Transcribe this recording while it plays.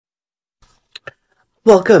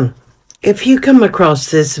Welcome. If you come across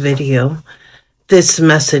this video, this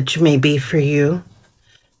message may be for you,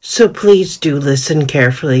 so please do listen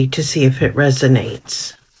carefully to see if it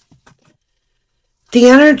resonates. The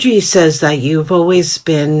energy says that you've always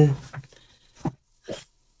been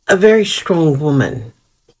a very strong woman.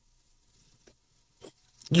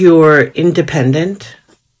 You're independent,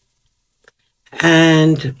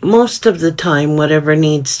 and most of the time, whatever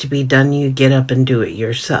needs to be done, you get up and do it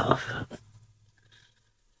yourself.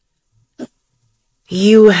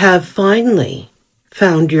 You have finally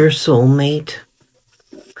found your soulmate,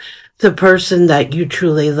 the person that you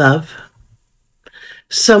truly love,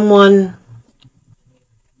 someone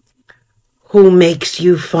who makes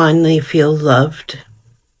you finally feel loved.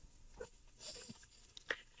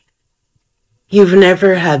 You've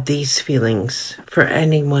never had these feelings for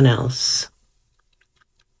anyone else.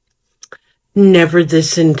 Never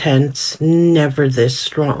this intense, never this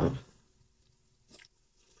strong.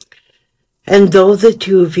 And though the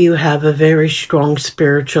two of you have a very strong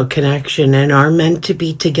spiritual connection and are meant to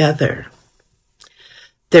be together,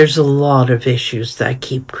 there's a lot of issues that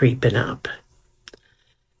keep creeping up.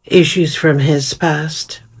 Issues from his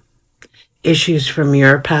past, issues from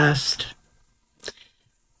your past,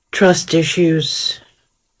 trust issues,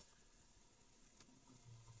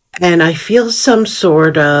 and I feel some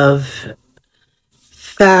sort of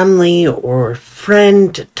family or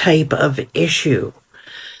friend type of issue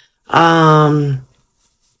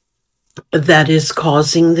that is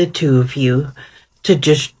causing the two of you to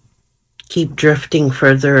just keep drifting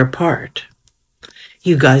further apart.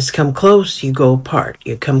 You guys come close, you go apart.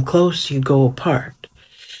 You come close, you go apart.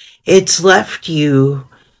 It's left you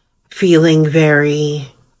feeling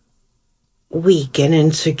very weak and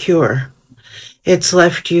insecure. It's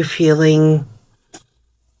left you feeling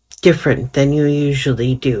different than you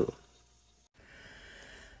usually do.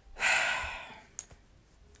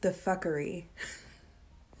 The fuckery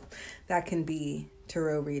that can be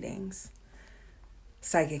tarot readings,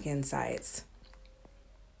 psychic insights,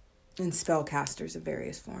 and spellcasters of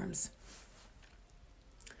various forms.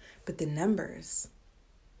 But the numbers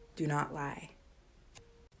do not lie.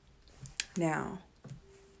 Now,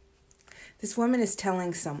 this woman is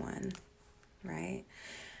telling someone, right?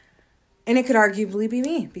 And it could arguably be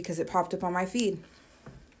me because it popped up on my feed.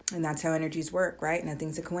 And that's how energies work, right?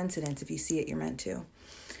 Nothing's a coincidence. If you see it, you're meant to.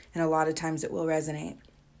 And a lot of times it will resonate.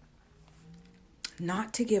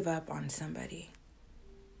 Not to give up on somebody.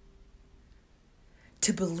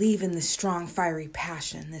 To believe in this strong, fiery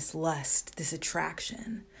passion, this lust, this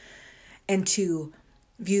attraction. And to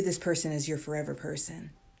view this person as your forever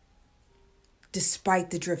person. Despite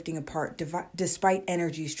the drifting apart, despite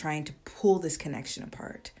energies trying to pull this connection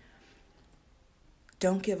apart.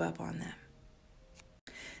 Don't give up on them.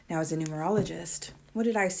 Now, as a numerologist, what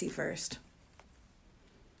did I see first?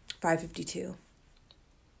 552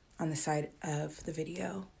 on the side of the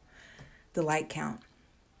video, the light count.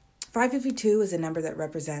 552 is a number that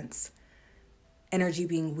represents energy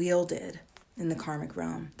being wielded in the karmic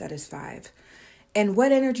realm. That is 5. And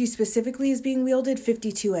what energy specifically is being wielded?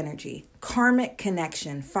 52 energy. Karmic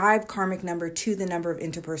connection. 5 karmic number, 2 the number of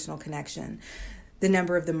interpersonal connection. The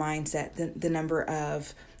number of the mindset, the number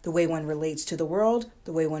of the way one relates to the world,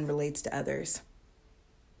 the way one relates to others.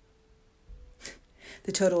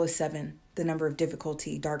 The total is 7, the number of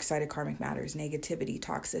difficulty, dark-sided karmic matters, negativity,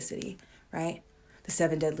 toxicity, right? The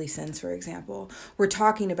 7 deadly sins, for example. We're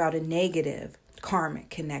talking about a negative karmic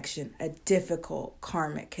connection, a difficult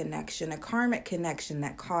karmic connection, a karmic connection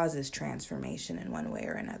that causes transformation in one way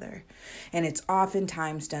or another. And it's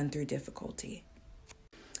oftentimes done through difficulty.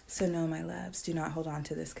 So no, my loves, do not hold on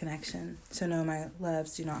to this connection. So no, my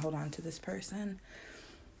loves, do not hold on to this person.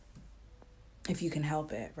 If you can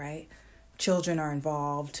help it, right? Children are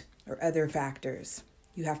involved or other factors.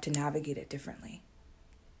 You have to navigate it differently.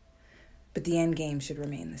 But the end game should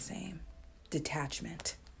remain the same.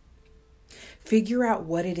 Detachment. Figure out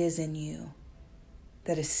what it is in you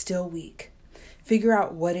that is still weak. Figure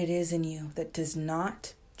out what it is in you that does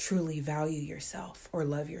not truly value yourself or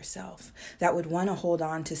love yourself, that would want to hold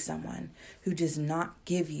on to someone who does not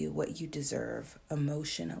give you what you deserve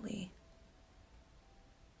emotionally.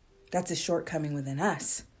 That's a shortcoming within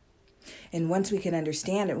us. And once we can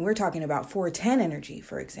understand it, and we're talking about 410 energy,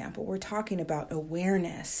 for example, we're talking about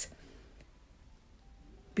awareness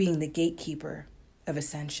being the gatekeeper of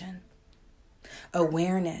ascension.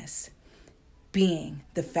 Awareness being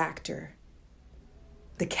the factor,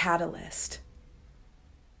 the catalyst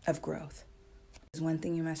of growth. There's one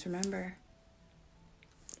thing you must remember.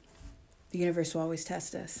 The universe will always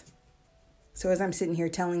test us. So as I'm sitting here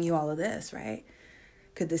telling you all of this, right?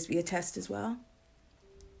 Could this be a test as well?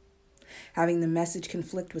 Having the message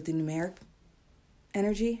conflict with the numeric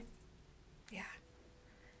energy? Yeah.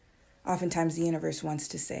 Oftentimes the universe wants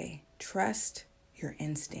to say, trust your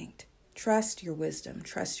instinct, trust your wisdom,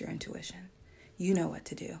 trust your intuition. You know what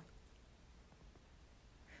to do.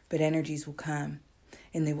 But energies will come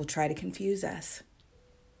and they will try to confuse us,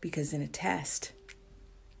 because in a test,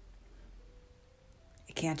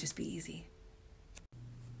 it can't just be easy.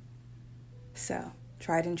 So,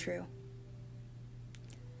 tried and true.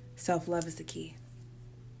 Self-love is the key.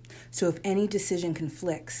 So if any decision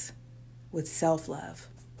conflicts with self-love,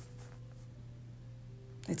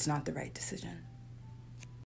 it's not the right decision.